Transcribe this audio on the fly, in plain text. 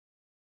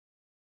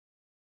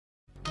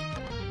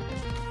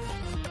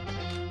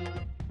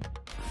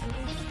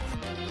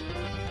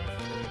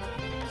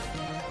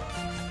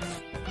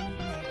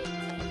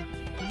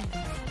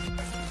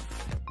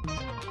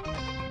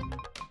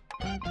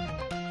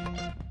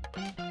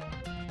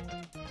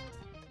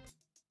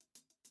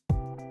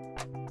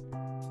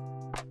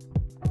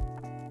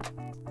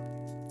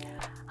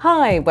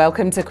Hi,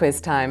 welcome to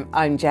Quiz Time.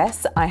 I'm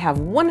Jess. I have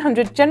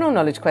 100 general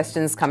knowledge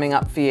questions coming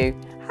up for you.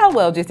 How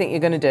well do you think you're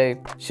going to do?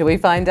 Shall we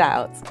find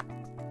out?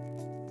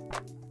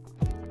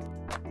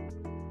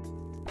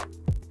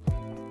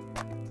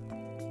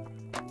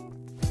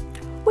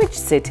 Which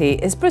city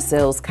is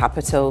Brazil's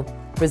capital?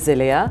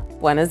 Brasilia,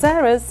 Buenos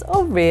Aires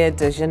or Rio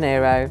de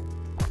Janeiro?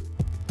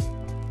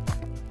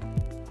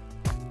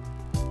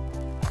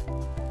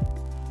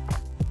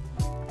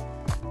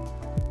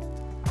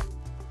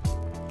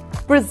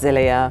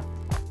 Brasilia.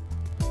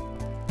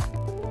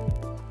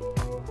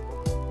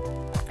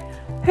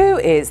 Who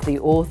is the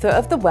author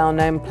of the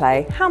well-known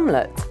play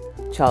Hamlet?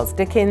 Charles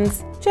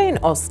Dickens, Jane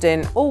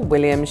Austen or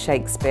William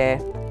Shakespeare?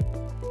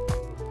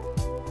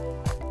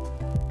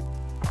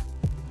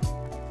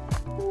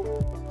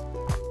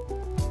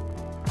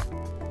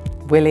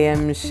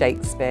 William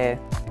Shakespeare.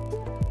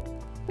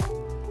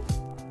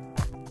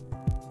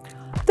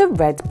 The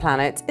red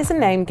planet is a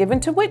name given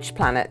to which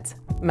planet?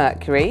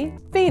 Mercury,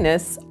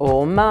 Venus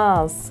or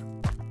Mars?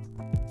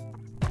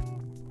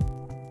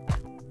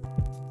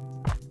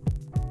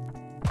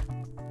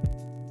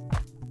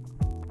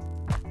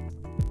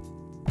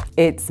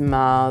 It's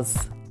Mars.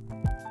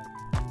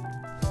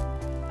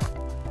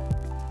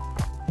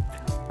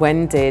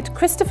 When did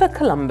Christopher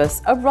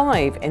Columbus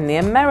arrive in the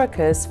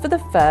Americas for the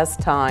first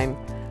time?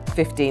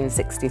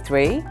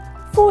 1563,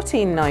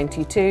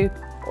 1492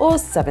 or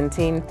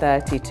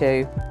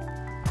 1732?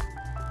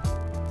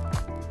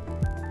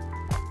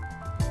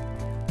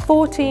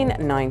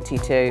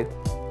 1492.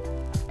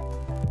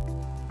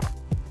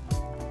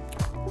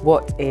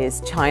 What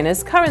is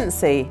China's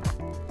currency?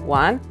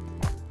 Yuan,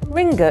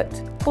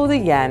 ringgit or the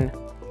yen?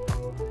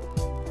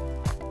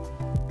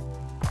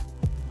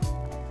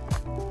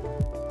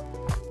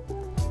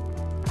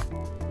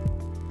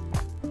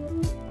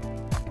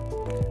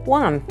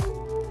 Yuan.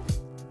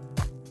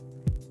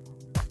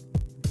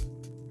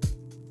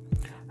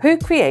 Who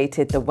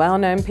created the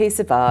well-known piece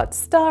of art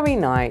Starry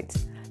Night?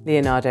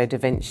 Leonardo da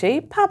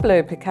Vinci,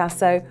 Pablo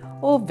Picasso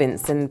or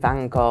Vincent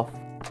van Gogh?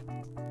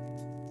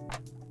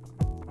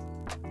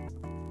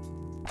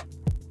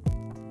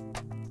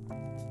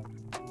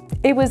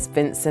 It was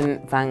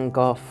Vincent van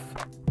Gogh.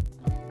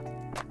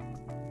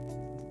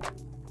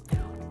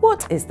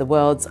 What is the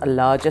world's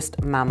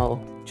largest mammal?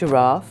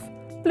 Giraffe,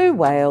 blue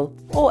whale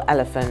or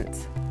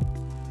elephant?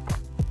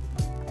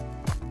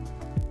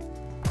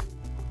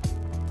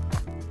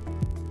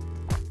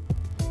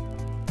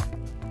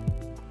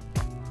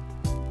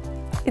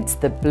 It's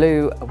the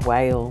blue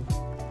whale.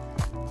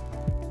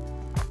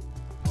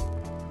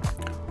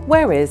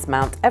 Where is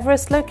Mount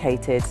Everest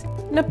located?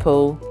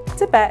 Nepal,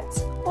 Tibet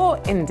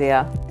or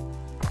India?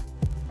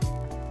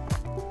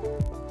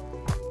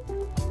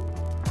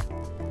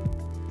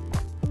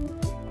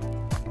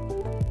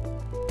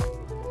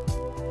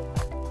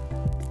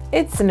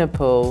 It's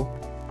Nepal.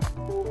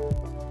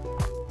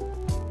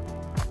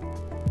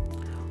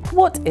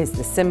 What is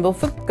the symbol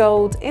for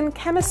gold in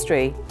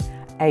chemistry?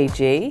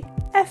 Ag,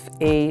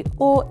 Fe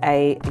or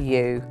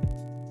Au?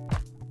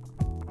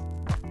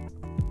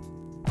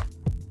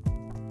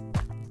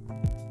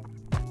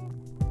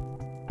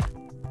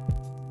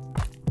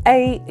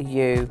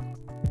 Au.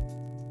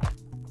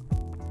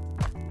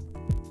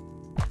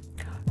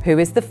 Who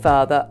is the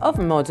father of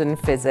modern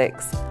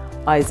physics?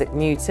 Isaac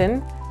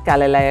Newton,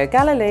 Galileo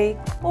Galilei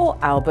or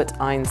Albert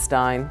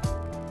Einstein?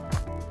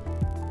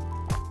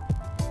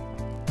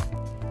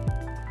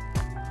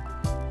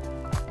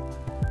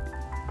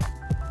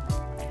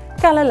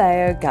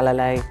 Galileo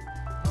Galilei.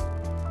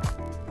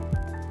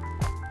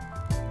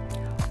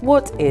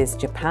 What is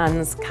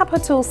Japan's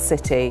capital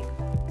city?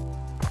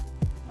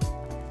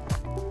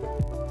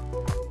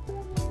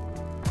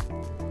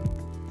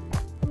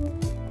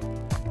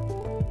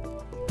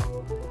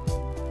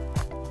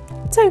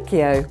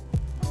 Tokyo.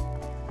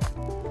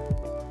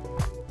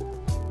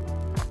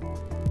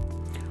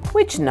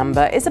 Which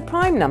number is a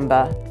prime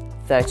number?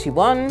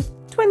 31,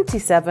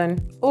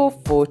 27 or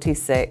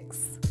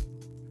 46?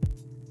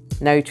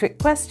 No trick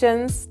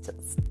questions.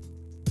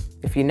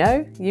 If you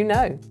know, you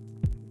know.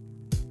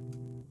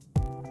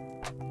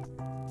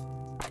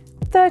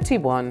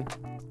 31.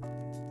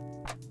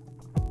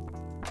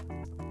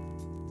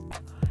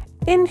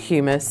 In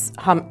humus,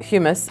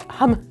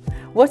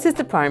 what is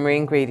the primary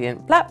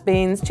ingredient? Black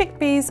beans,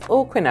 chickpeas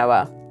or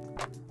quinoa?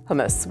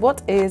 Hummus.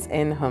 What is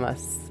in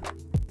hummus?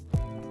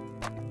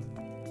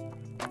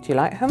 Do you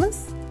like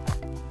hummus?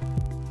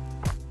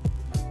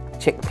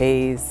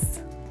 Chickpeas.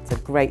 It's a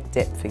great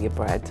dip for your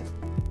bread.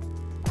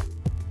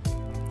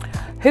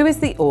 Who is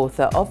the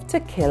author of To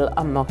Kill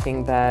a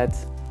Mockingbird?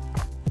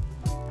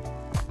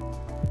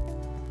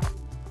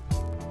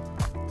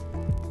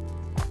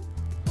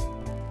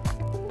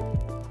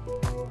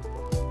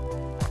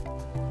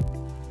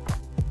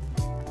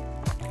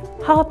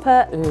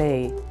 Harper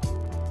Lee.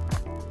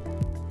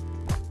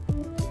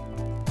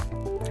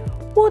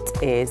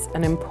 What is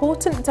an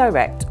important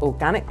direct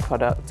organic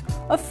product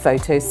of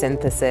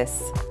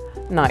photosynthesis?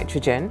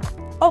 Nitrogen,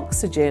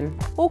 oxygen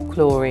or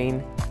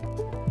chlorine?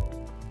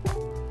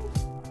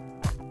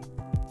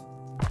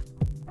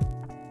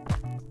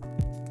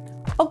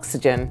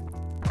 oxygen.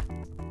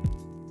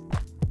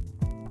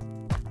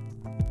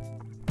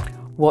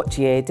 What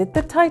year did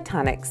the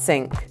Titanic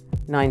sink?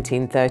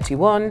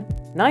 1931,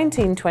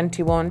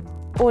 1921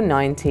 or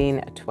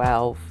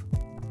 1912?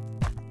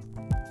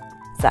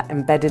 Is that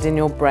embedded in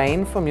your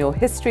brain from your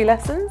history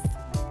lessons?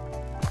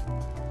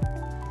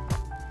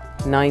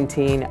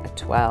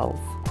 1912.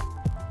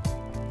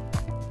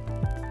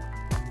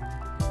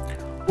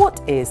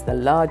 What is the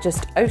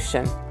largest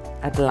ocean?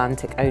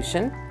 Atlantic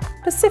Ocean,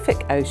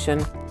 Pacific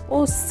Ocean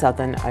or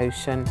Southern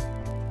Ocean?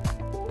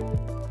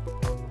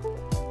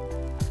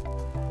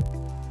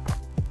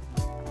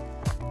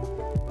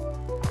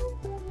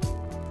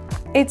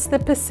 It's the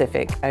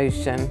Pacific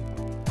Ocean.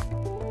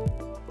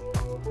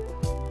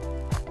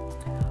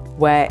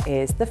 Where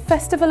is the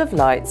Festival of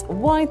Lights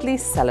widely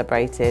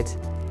celebrated?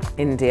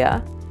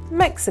 India,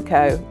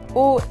 Mexico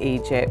or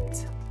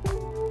Egypt?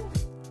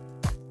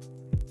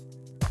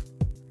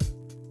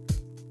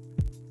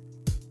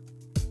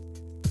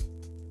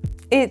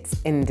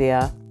 It's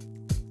India.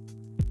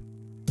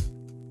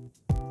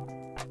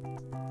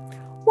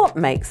 What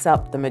makes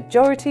up the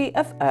majority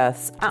of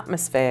Earth's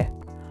atmosphere?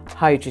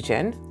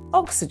 Hydrogen,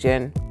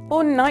 oxygen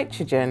or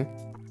nitrogen?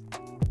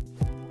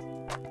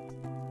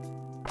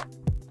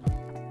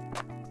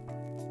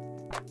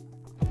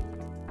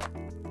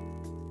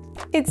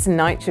 It's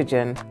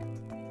nitrogen.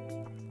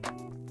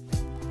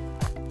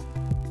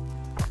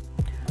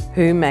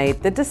 Who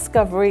made the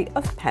discovery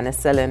of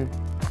penicillin?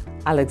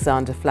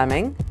 Alexander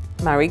Fleming,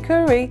 Marie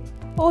Curie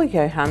or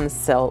Johann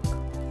Salk?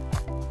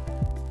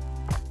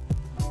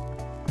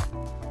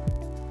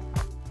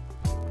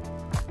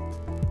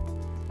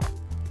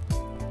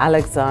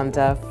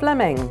 Alexander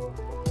Fleming.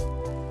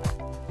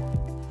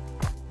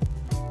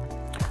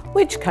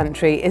 Which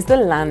country is the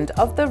land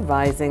of the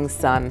rising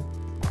sun?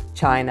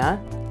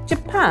 China,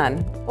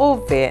 Japan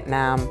or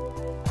Vietnam?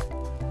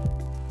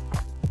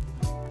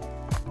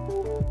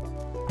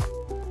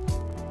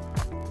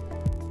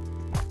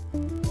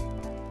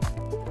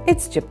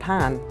 It's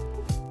Japan.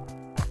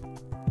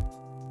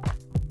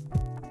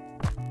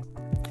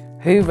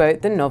 Who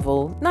wrote the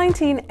novel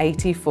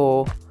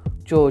 1984?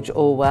 George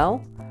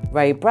Orwell,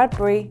 Ray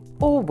Bradbury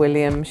or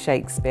William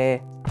Shakespeare?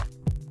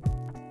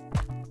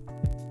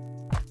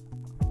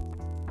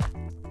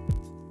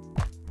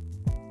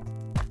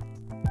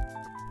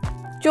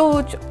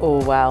 George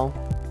Orwell.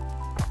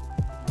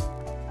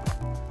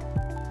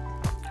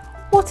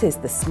 What is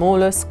the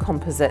smallest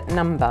composite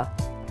number?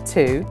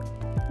 2,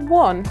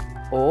 1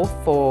 or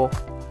 4?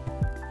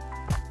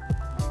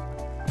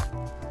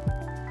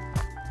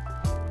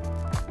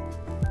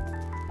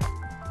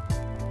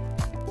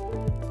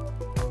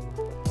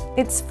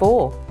 It's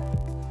 4.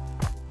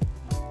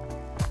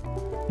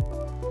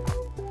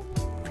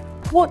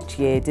 What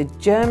year did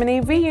Germany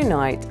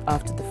reunite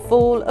after the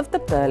fall of the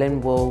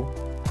Berlin Wall?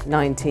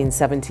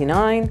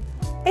 1979,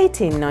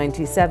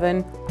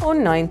 1897 or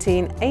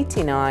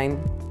 1989?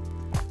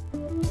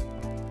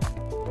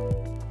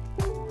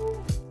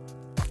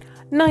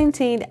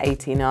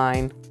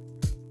 1989.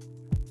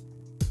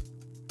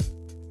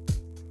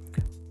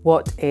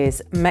 What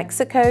is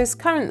Mexico's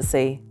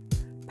currency?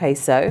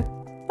 Peso,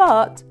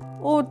 baht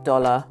or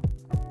dollar?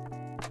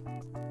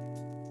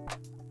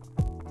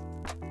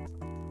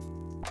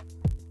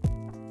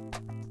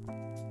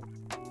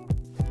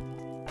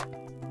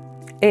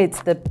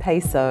 It's the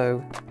peso.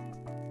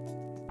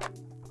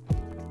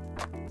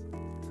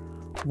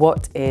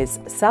 What is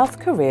South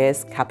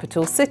Korea's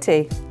capital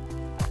city?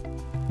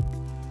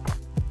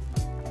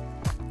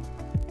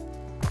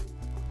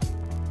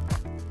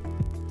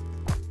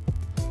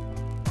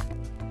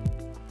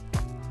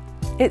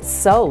 It's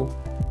Seoul.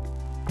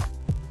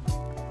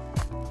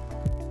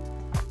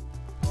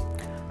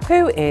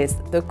 Who is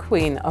the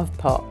Queen of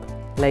Pop?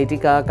 Lady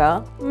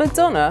Gaga,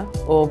 Madonna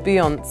or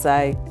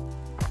Beyonce?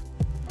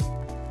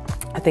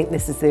 I think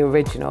this is the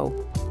original.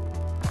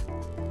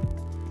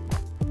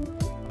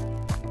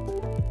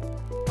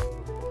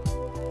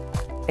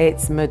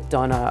 It's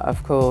Madonna,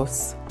 of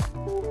course.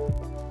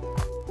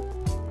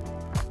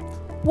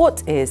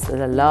 What is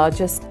the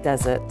largest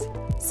desert?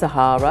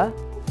 Sahara,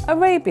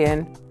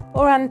 Arabian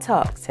or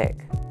Antarctic?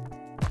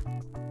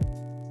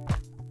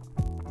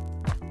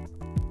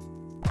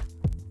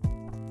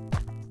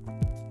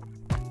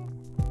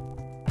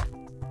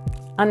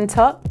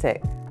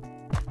 Antarctic.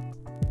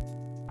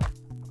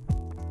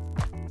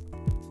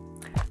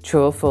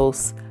 True or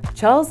false?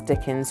 Charles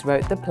Dickens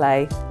wrote the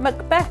play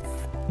Macbeth.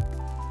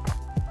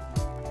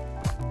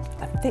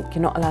 I think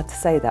you're not allowed to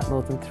say that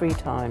more than 3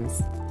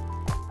 times.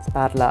 It's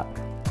bad luck.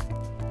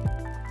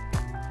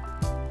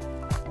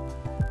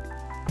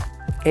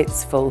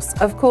 It's false.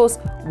 Of course,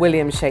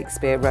 William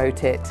Shakespeare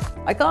wrote it.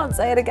 I can't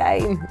say it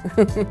again.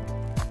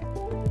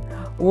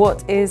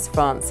 What is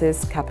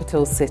France's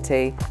capital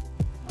city?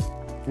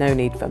 No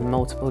need for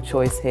multiple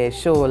choice here,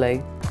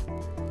 surely.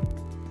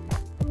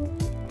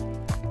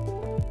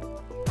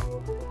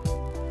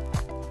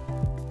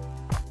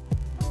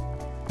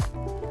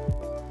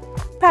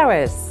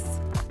 Paris.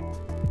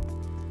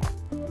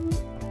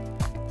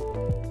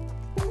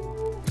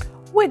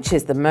 Which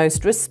is the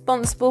most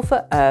responsible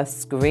for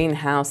Earth's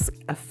greenhouse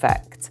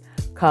effect?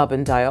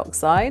 Carbon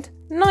dioxide,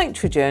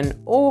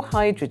 nitrogen, or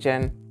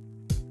hydrogen?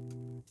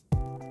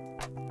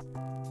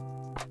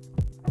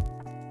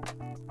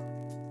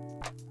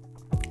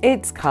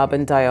 It's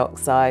carbon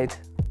dioxide.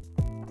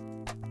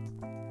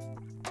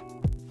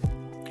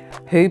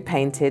 Who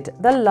painted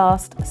The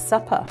Last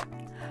Supper?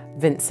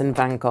 Vincent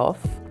van Gogh,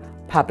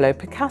 Pablo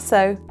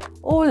Picasso,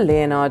 or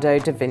Leonardo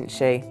da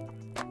Vinci?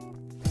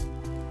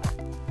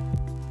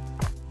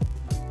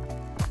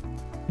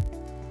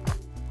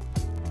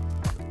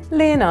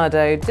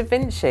 Leonardo da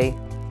Vinci.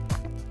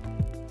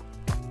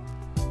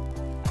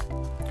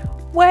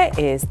 Where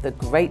is the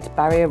Great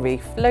Barrier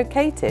Reef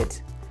located?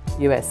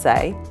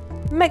 USA,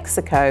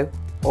 Mexico,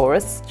 or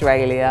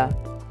Australia?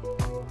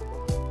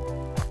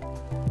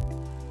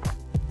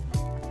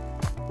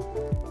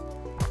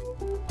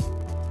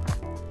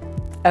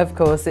 Of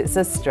course, it's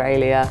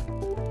Australia.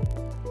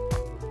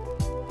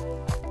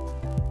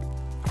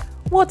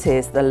 What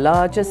is the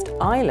largest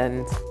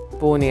island?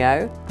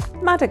 Borneo,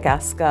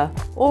 Madagascar,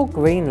 or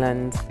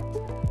Greenland?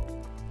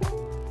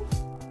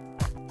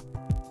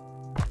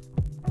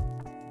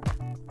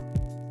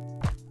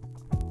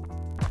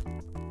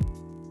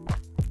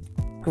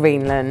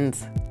 Greenland.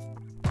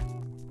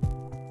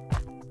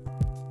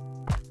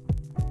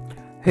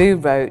 Who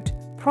wrote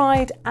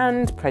Pride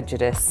and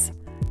Prejudice?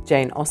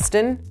 Jane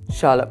Austen,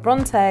 Charlotte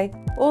Bronte,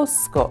 or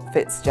Scott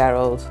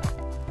Fitzgerald?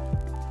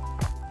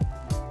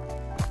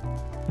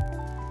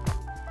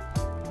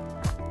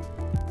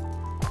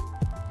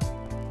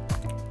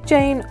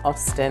 Jane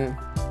Austen.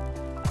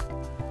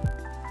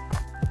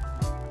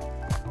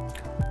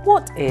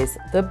 What is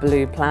the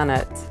blue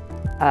planet?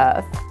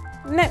 Earth,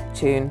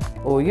 Neptune,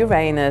 or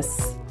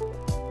Uranus?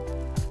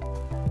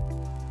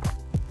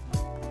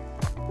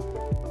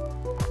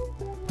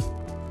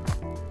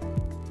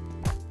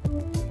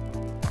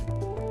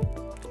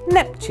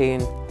 Neptune.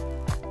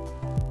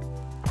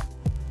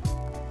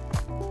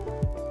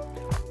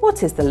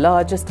 What is the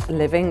largest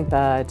living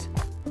bird?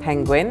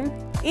 Penguin,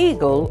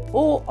 eagle,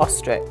 or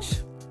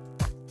ostrich?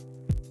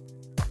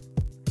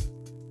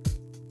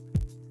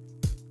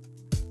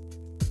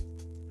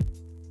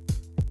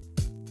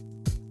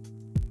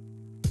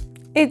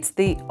 It's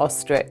the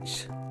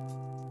ostrich.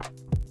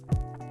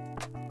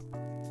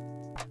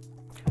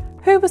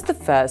 Who was the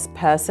first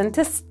person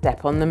to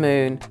step on the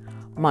moon?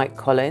 Mike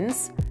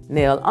Collins,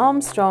 Neil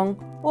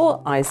Armstrong,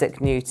 or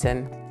Isaac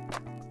Newton?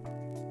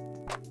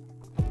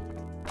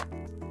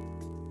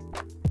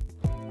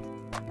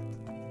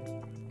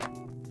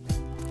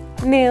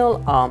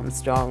 Neil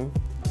Armstrong.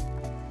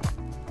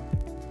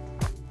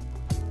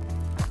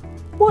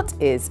 What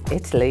is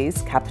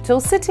Italy's capital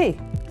city?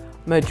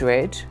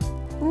 Madrid,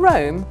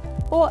 Rome,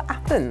 or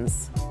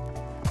Athens?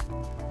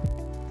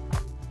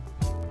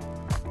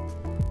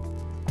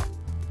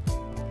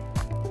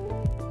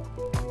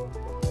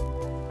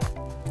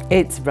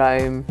 It's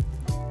Rome.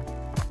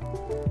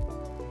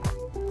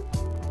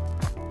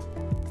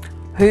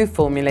 Who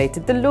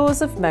formulated the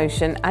laws of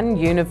motion and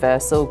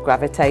universal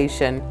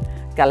gravitation?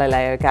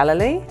 Galileo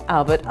Galilei,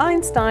 Albert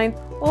Einstein,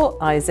 or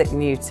Isaac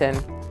Newton?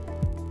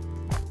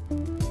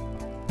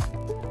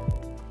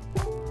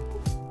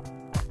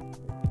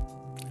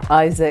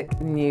 Isaac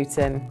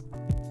Newton.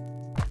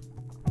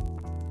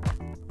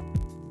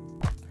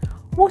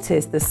 What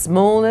is the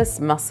smallest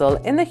muscle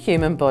in the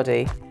human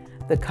body?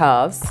 The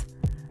calves,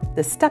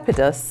 the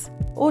stapedius,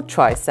 or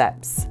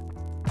triceps?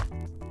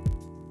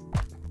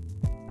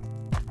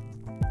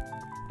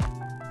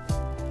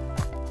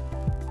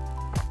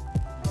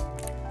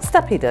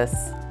 Stapedius.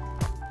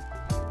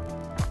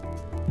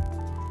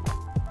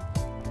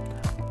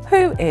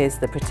 Who is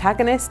the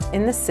protagonist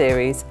in the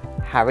series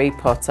Harry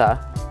Potter?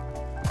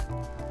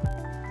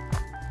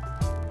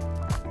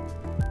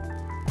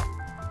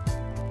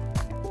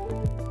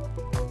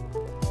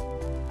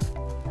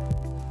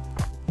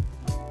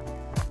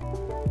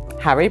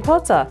 Harry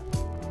Potter.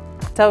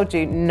 Told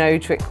you, no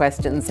trick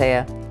questions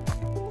here.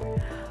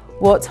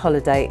 What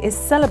holiday is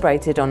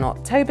celebrated on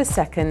October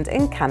 2nd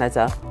in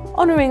Canada,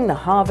 honouring the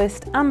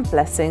harvest and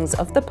blessings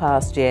of the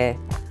past year?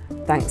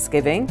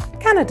 Thanksgiving,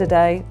 Canada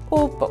Day,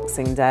 or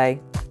Boxing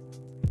Day?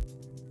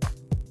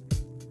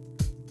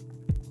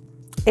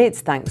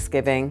 It's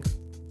Thanksgiving.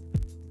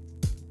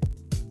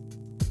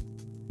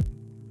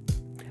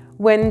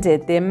 When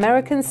did the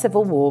American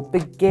Civil War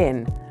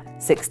begin?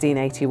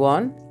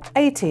 1681,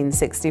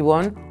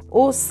 1861,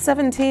 or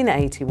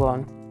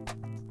 1781?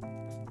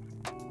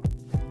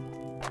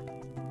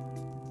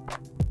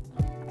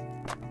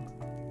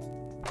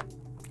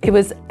 It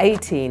was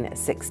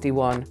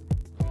 1861.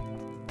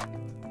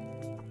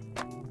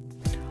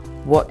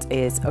 What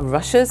is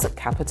Russia's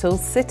capital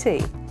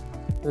city?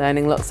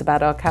 Learning lots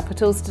about our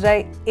capitals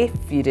today,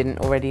 if you didn't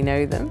already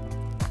know them.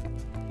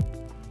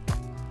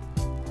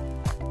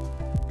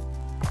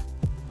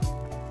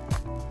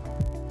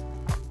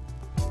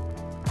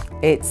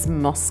 It's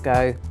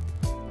Moscow.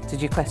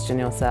 Did you question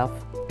yourself?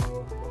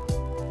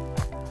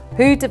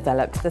 Who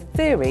developed the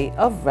theory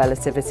of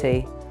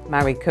relativity?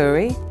 Marie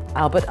Curie,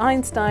 Albert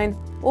Einstein,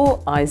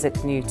 or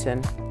Isaac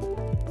Newton?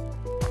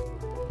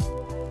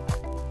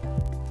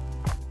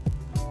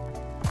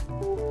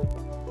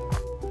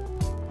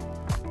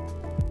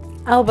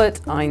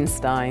 Albert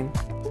Einstein.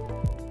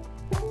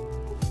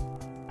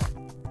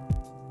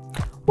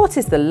 What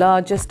is the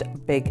largest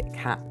big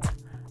cat?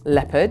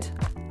 Leopard,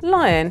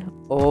 lion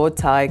or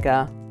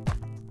tiger?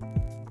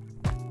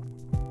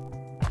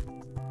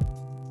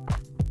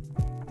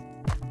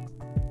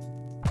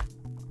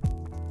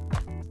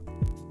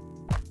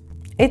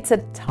 It's a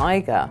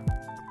tiger.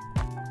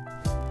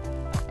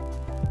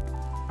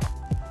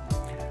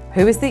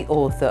 Who is the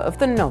author of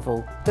the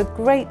novel The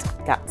Great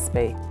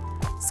Gatsby?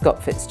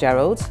 Scott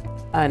Fitzgerald,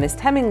 Ernest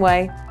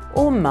Hemingway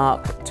or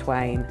Mark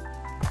Twain?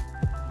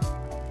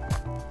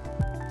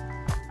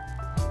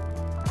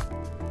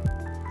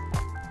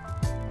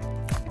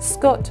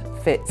 Scott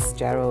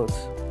Fitzgerald.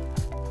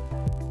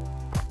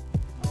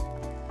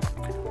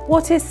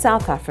 What is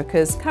South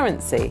Africa's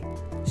currency?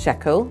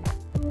 Shekel,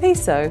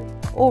 peso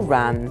or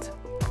rand?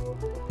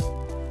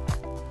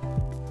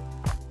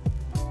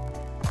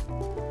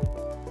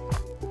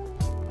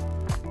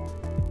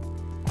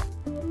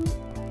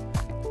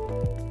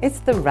 It's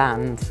the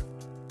rand.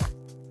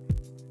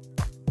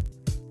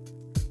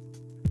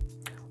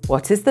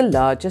 What is the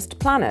largest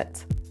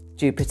planet?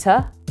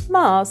 Jupiter,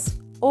 Mars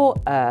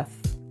or Earth?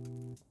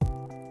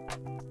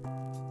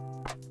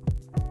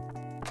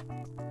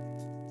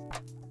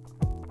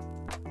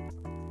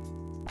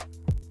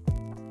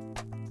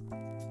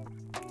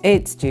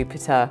 It's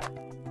Jupiter.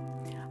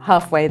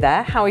 Halfway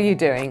there, how are you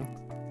doing?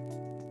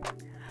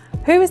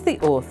 Who is the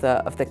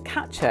author of The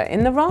Catcher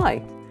in the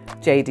Rye?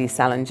 J.D.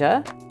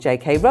 Salinger,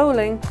 J.K.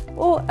 Rowling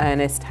or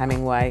Ernest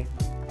Hemingway?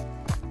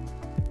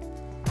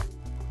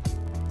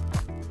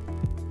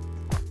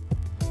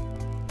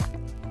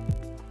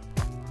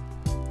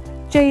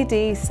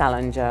 J.D.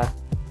 Salinger.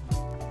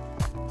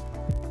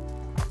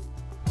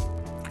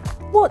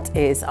 What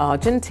is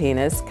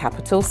Argentina's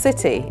capital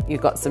city?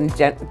 You've got some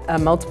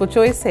multiple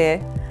choice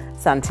here.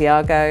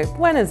 Santiago,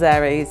 Buenos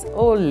Aires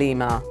or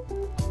Lima?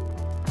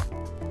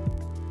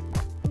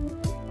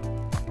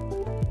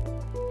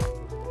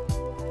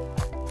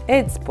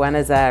 It's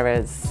Buenos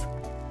Aires.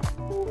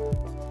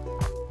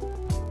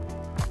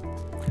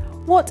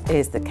 What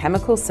is the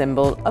chemical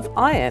symbol of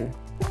iron?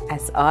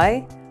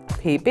 Si,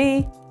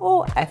 Pb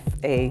or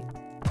Fe?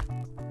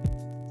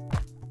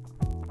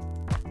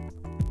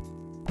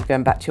 You're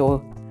going back to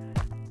your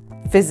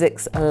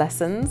physics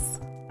lessons.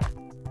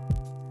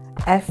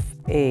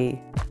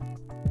 Fe.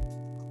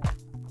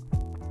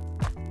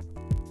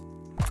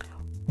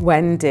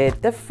 When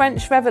did the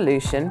French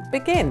Revolution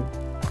begin?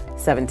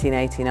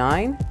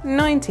 1789,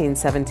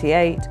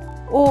 1978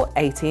 or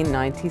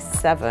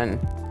 1897?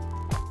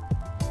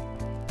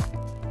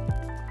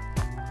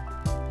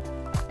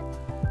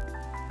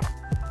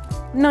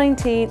 –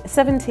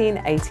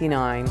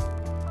 1789.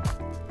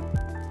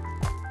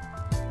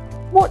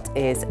 What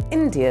is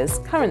India's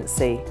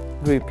currency?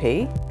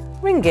 Rupee,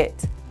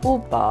 ringgit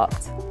or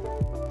baht?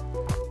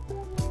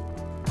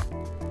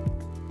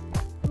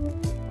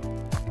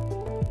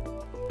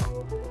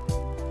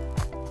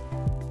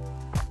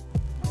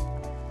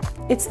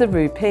 It's the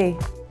rupee.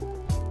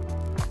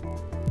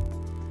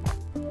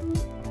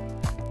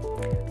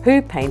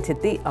 Who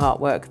painted the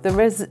artwork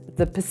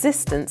The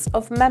Persistence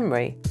of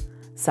Memory?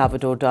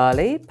 Salvador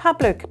Dali,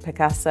 Pablo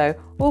Picasso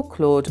or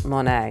Claude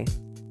Monet?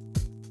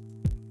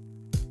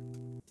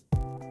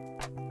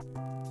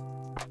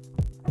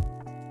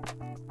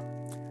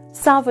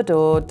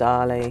 Salvador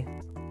Dali.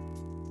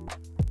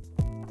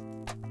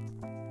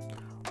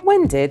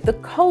 When did the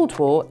Cold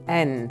War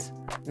end?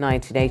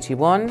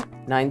 1981,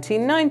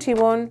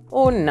 1991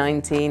 or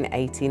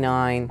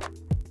 1989?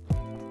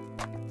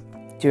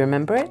 Do you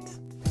remember it?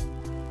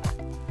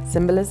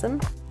 Symbolism?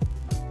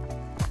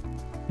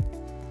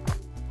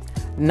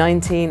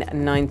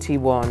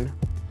 1991.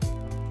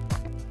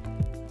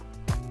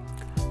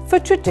 For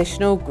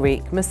traditional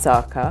Greek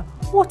moussaka,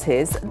 what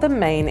is the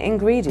main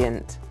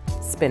ingredient?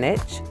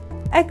 Spinach,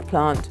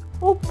 eggplant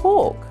or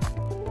pork?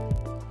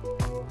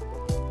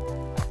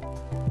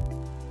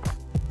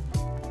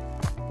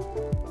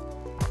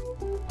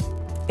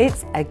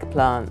 It's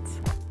eggplant.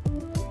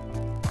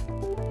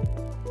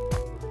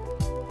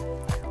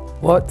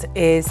 What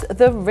is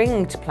the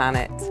ringed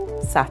planet?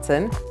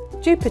 Saturn,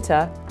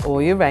 Jupiter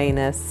or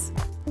Uranus?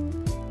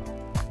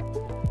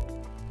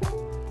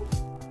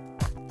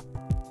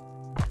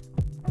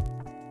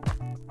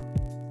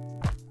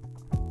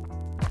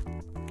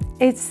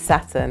 It's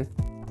Saturn.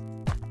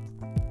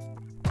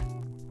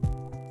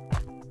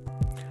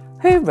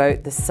 Who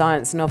wrote the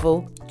science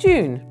novel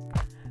Dune?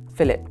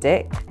 Philip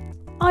Dick,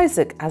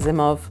 Isaac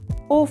Asimov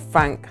or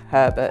Frank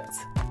Herbert?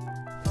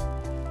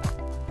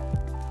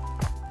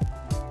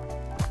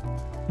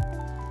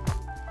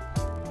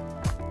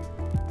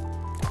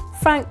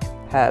 Frank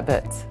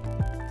Herbert.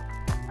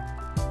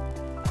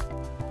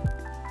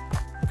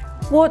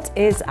 What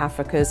is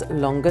Africa's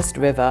longest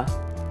river?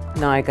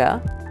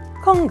 Niger,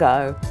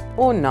 Congo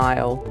or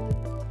Nile?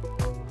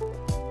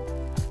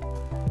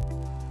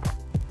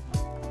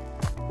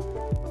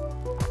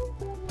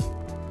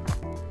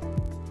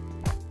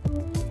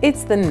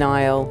 It's the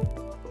Nile.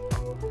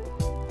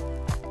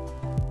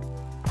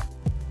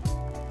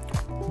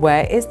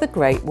 Where is the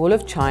Great Wall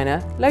of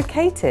China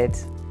located?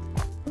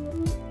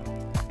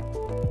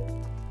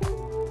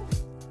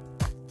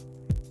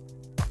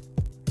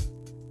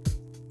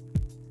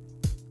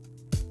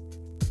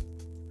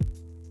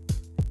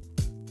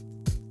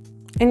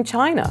 In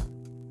China.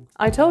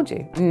 I told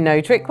you,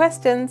 no trick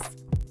questions.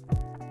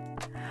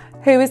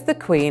 Who is the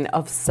Queen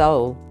of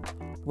Soul?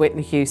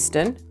 Whitney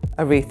Houston,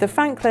 Aretha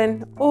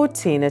Franklin, or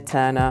Tina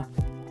Turner?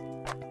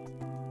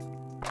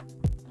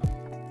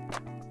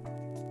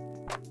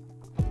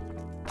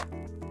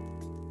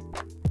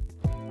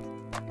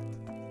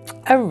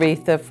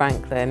 Aretha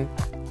Franklin.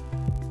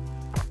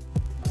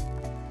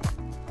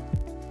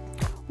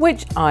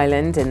 Which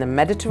island in the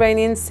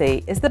Mediterranean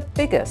Sea is the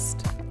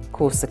biggest?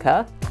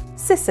 Corsica,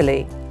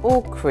 Sicily,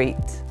 or Crete?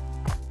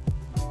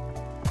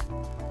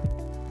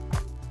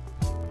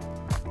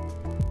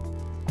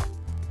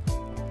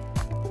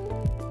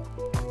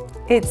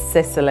 It's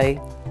Sicily.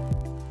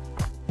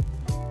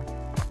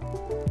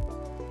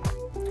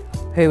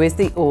 Who is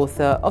the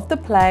author of the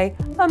play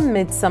A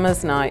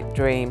Midsummer's Night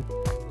Dream?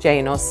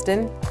 Jane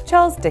Austen,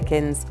 Charles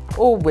Dickens,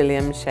 or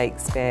William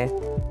Shakespeare?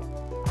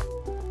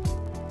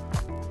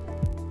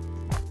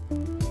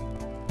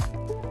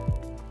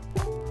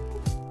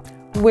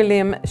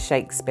 William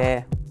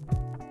Shakespeare.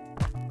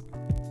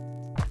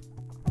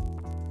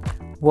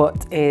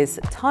 What is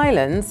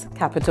Thailand's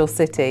capital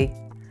city?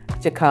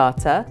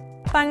 Jakarta,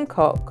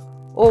 Bangkok,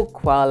 or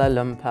Kuala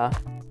Lumpur?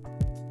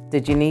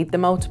 Did you need the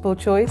multiple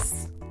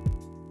choice?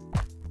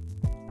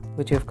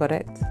 Would you have got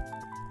it?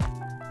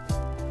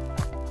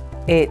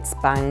 It's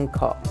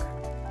Bangkok.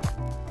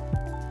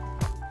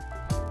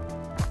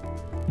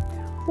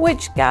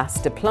 Which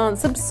gas do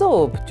plants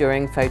absorb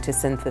during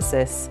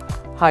photosynthesis?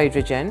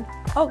 Hydrogen,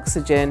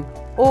 oxygen,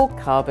 or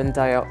carbon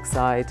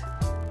dioxide?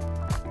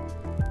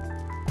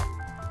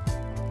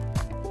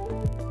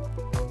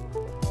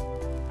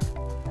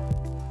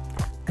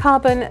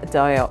 Carbon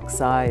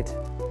dioxide.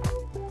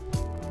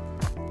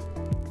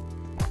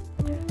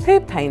 Who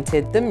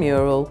painted the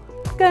mural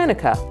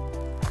Guernica?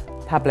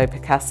 Pablo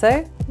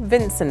Picasso,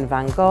 Vincent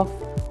van Gogh,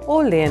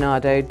 or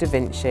Leonardo da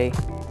Vinci?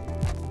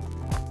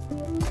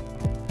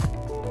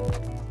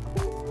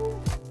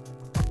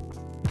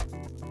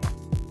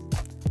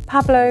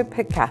 Pablo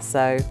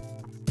Picasso.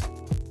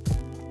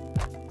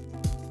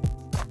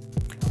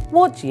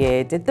 What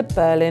year did the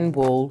Berlin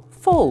Wall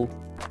fall?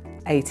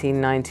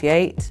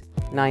 1898,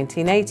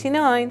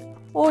 1989,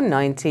 or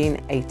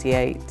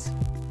 1988?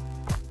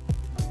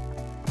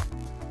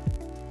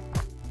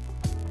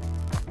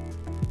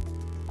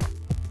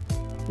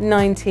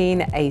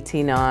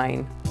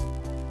 (1989).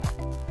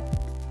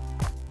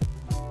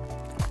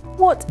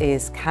 What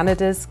is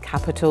Canada's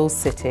capital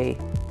city?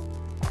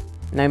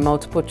 No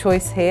multiple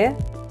choice here.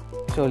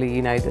 Surely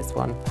you know this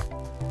one.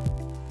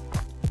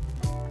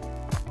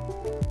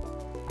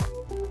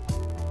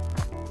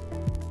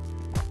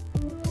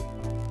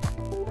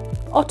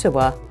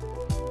 Ottawa.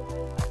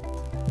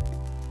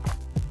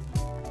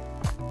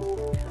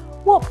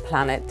 What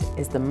planet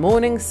is the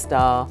morning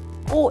star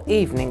or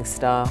evening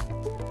star?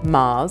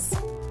 Mars,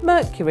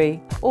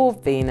 Mercury, or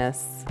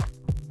Venus?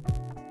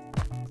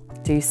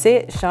 Do you see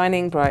it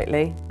shining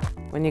brightly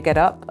when you get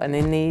up and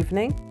in the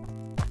evening?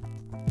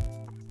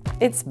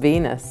 It's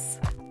Venus.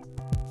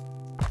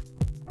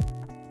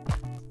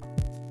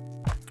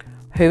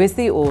 Who is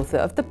the author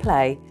of the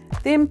play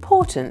The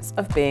Importance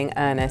of Being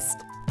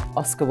Earnest?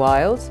 Oscar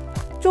Wilde,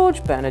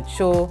 George Bernard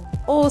Shaw,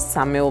 or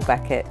Samuel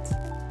Beckett?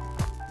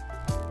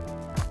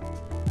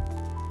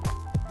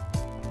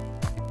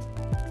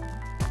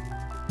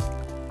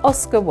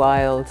 Oscar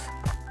Wilde.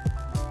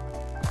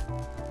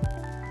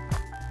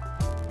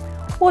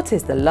 What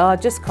is the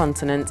largest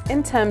continent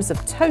in terms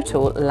of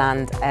total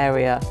land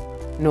area?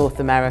 North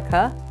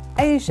America,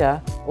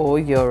 Asia, or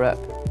Europe?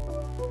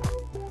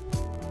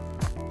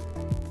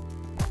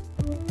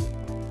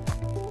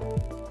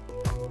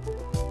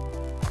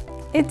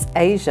 It's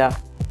Asia.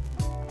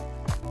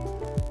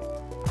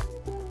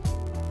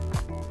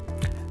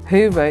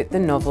 Who wrote the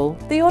novel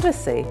The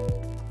Odyssey?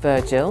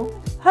 Virgil,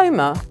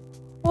 Homer,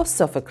 or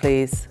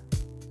Sophocles?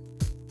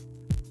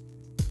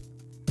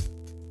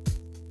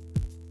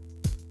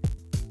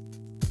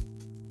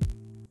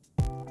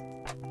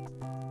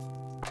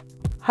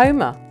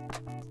 Homer.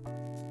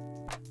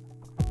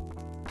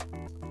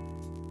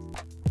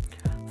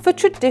 For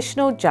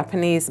traditional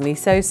Japanese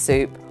miso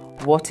soup,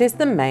 what is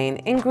the main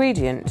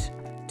ingredient?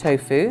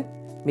 Tofu,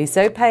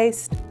 miso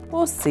paste,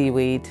 or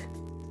seaweed?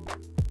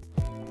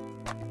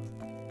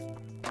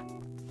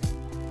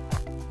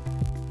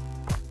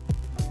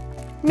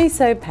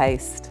 Miso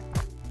paste.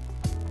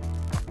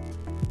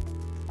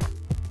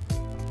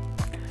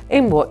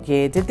 In what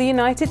year did the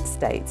United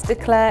States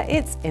declare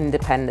its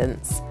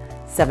independence?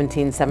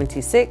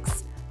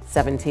 1776,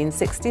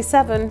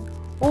 1767,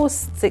 or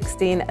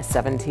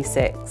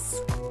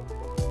 1676?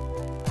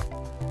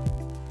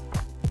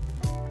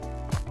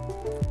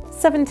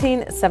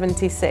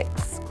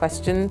 1776.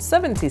 Question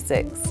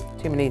 76.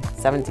 Too many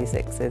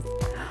 76s.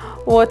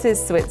 What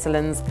is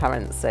Switzerland's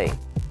currency?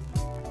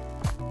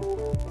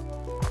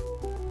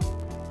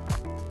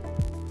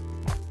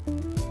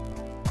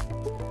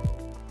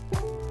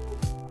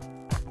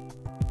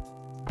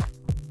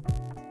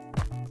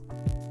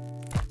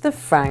 The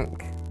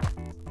franc.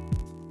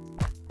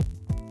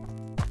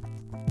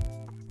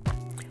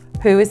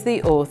 Who is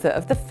the author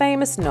of the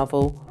famous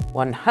novel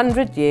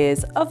 100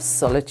 Years of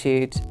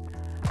Solitude?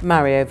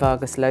 Mario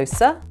Vargas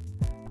Llosa,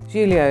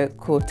 Julio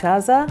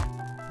Cortázar,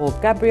 or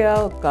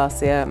Gabriel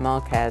Garcia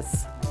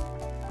Marquez?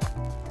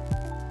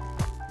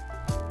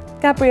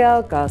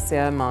 Gabriel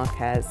Garcia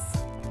Marquez.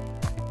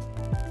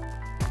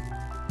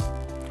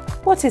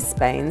 What is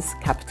Spain's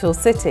capital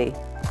city?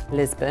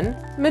 Lisbon,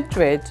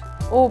 Madrid,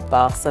 or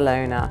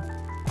Barcelona?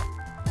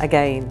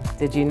 Again,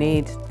 did you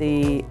need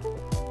the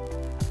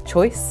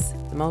choice,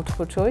 the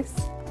multiple choice,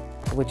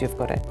 or would you have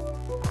got it?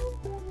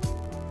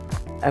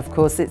 Of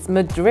course, it's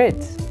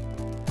Madrid.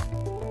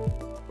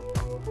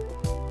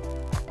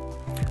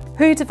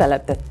 Who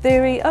developed the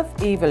theory of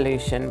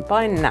evolution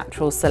by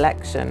natural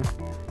selection?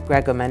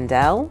 Gregor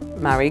Mendel,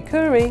 Marie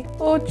Curie,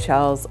 or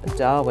Charles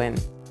Darwin?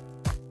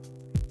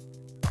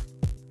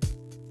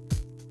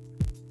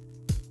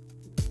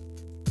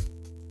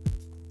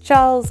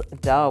 Charles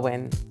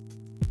Darwin.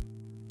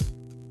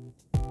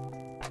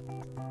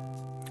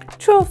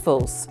 True or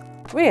false?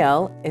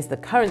 Real is the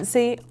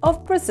currency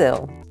of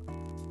Brazil.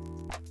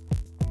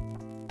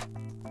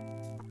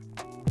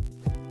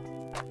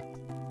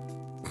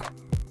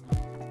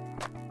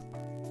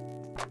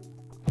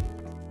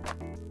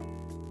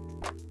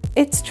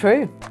 It's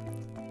true.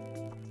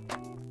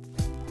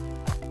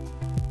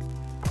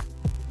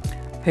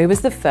 Who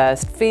was the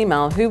first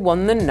female who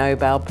won the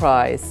Nobel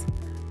Prize?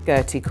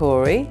 Gertie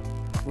Cori,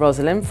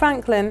 Rosalind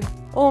Franklin,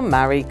 or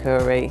Marie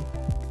Curie?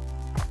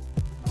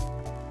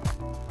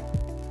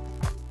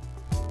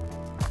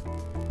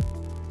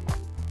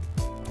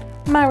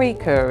 Marie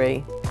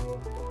Curie.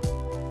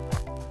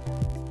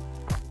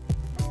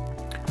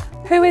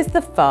 Who is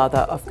the father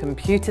of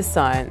computer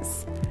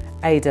science?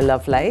 Ada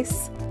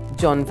Lovelace,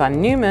 John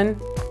van Neumann,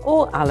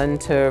 or Alan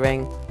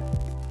Turing?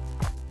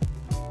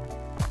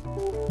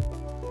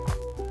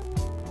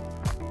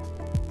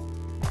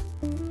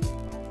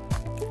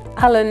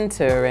 Alan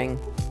Turing.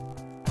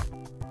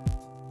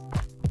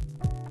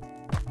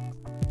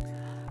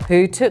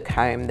 Who took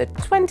home the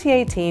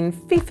 2018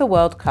 FIFA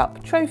World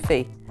Cup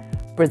trophy?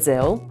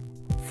 Brazil,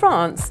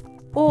 France,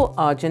 or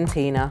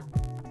Argentina?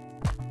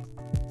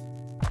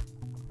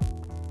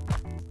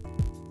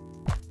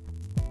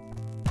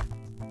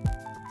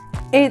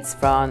 It's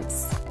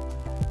France.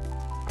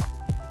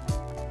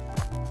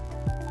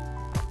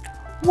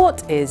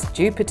 What is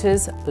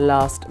Jupiter's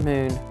last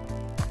moon?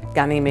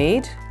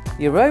 Ganymede,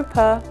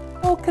 Europa,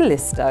 or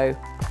Callisto?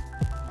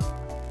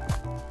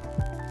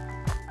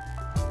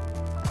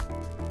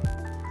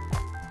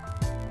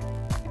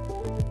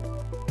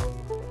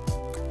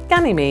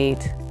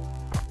 Ganymede.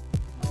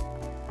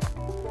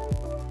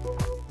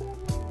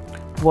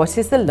 What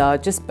is the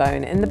largest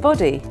bone in the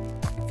body?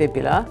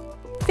 Fibula,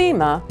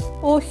 femur,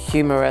 or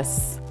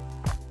humerus?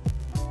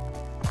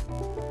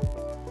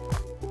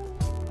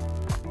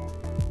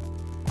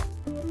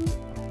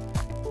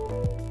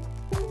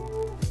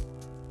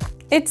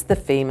 It's the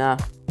femur.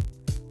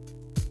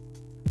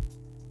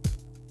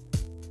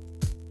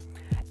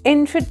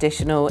 In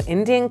traditional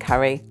Indian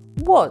curry,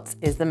 what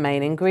is the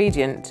main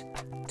ingredient?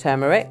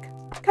 Turmeric,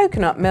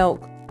 coconut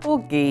milk, or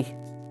ghee?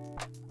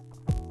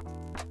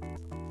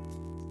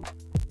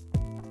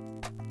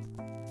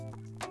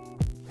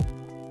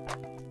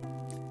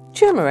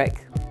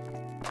 Turmeric.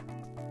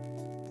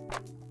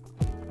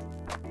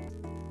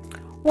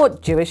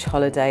 What Jewish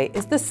holiday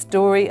is the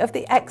story of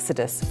the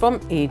Exodus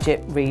from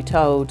Egypt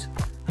retold?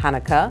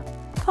 Hanukkah,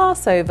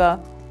 Passover,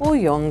 or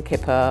Yom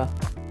Kippur?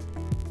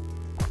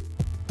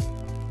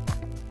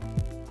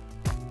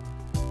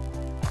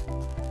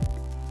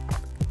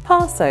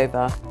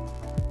 Passover.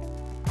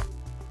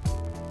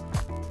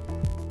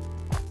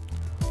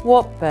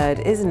 What bird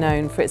is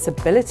known for its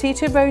ability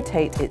to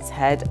rotate its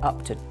head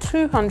up to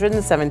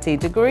 270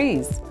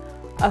 degrees?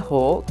 A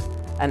hawk,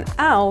 an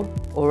owl,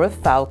 or a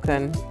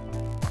falcon?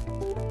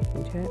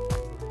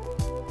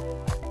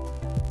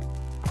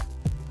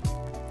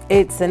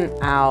 It's an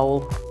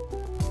owl.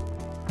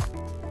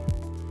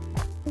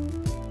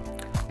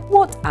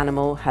 What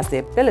animal has the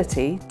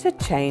ability to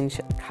change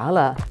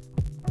colour?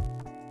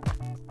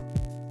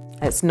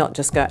 It's not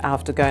just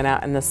after going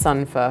out in the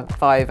sun for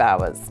 5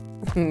 hours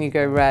and you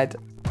go red.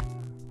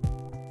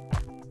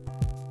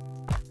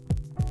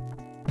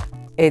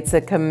 It's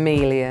a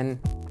chameleon.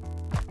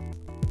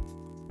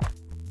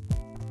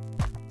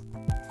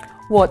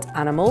 What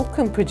animal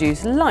can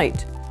produce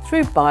light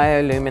through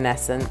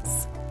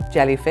bioluminescence?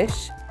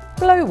 Jellyfish,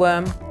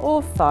 glowworm,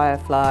 or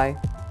firefly?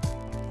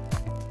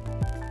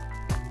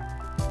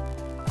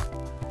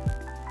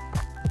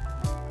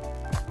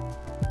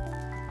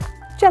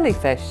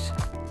 Jellyfish.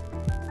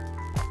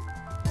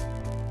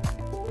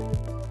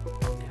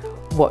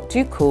 What do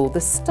you call the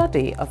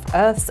study of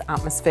Earth's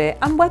atmosphere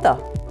and weather?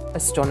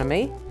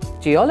 Astronomy,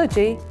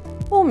 geology,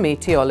 or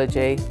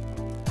meteorology?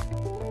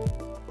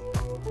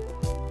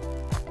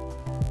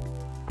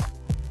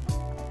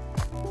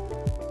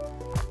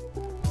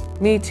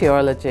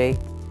 Meteorology.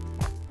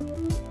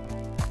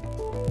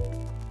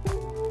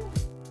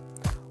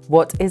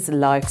 What is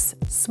life's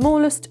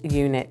smallest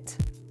unit?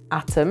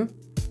 Atom,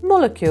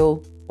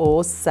 molecule,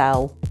 or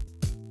cell?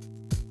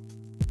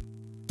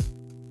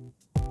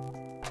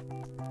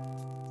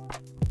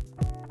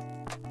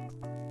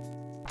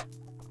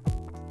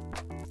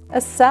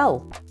 A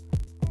cell.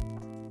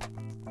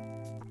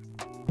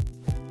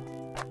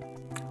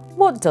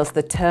 What does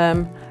the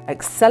term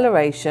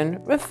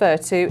acceleration refer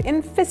to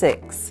in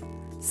physics?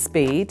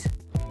 Speed,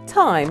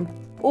 time,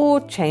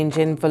 or change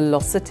in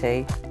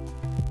velocity?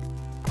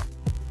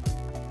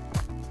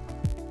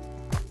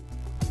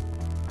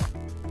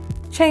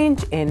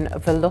 Change in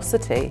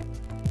velocity.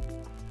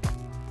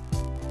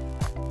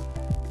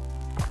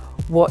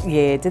 What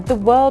year did the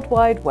World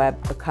Wide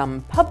Web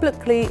become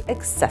publicly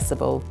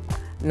accessible?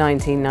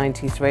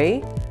 1993,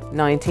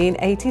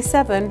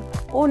 1987,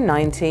 or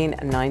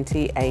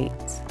 1998?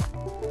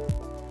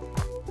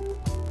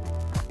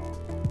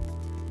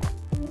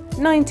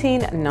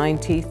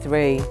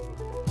 1993.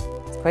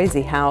 It's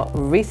crazy how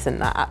recent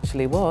that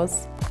actually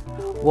was.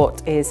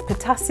 What is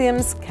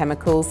potassium's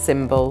chemical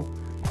symbol?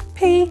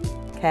 P,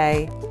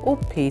 K, or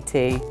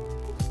PT?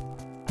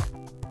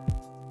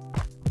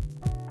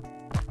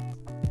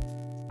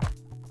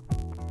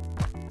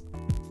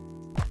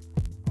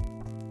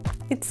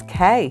 It's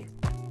K.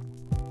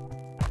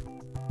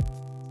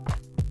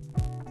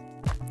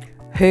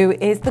 Who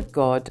is the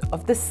god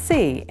of the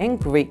sea in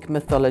Greek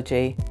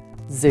mythology?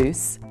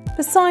 Zeus,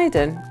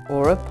 Poseidon,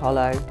 or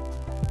Apollo?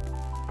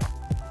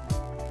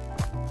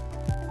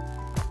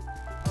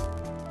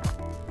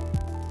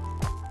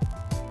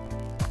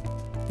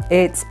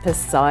 It's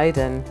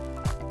Poseidon.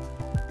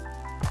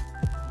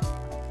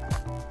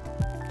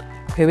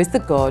 Who is the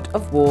god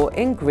of war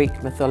in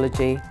Greek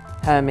mythology?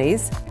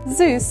 Hermes,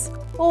 Zeus,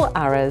 or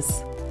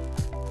Ares?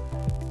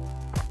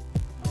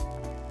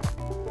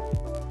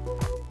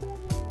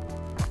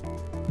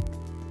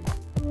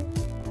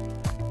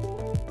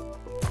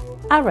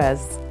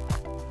 Ares.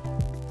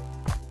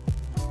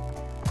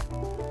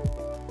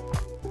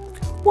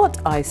 What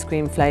ice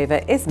cream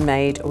flavour is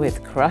made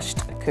with crushed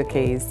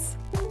cookies?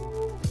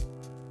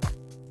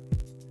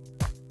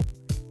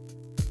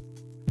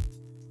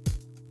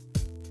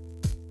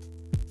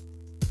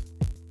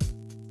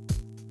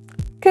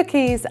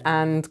 Cookies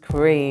and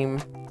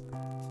cream.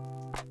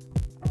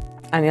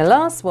 And your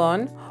last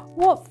one,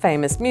 what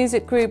famous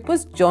music group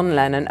was John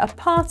Lennon a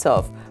part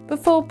of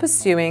before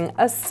pursuing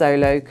a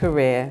solo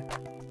career?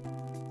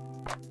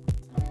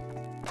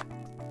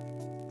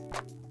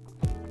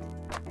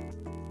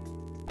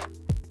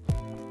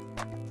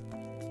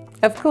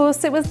 Of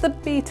course, it was the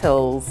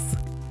Beatles.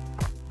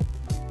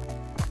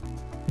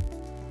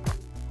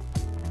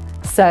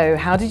 So,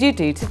 how did you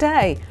do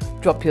today?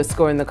 Drop your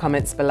score in the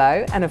comments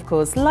below, and of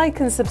course like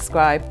and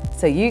subscribe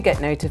so you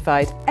get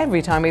notified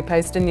every time we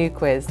post a new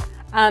quiz.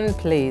 And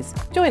please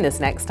join us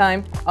next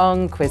time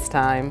on Quiz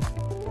Time.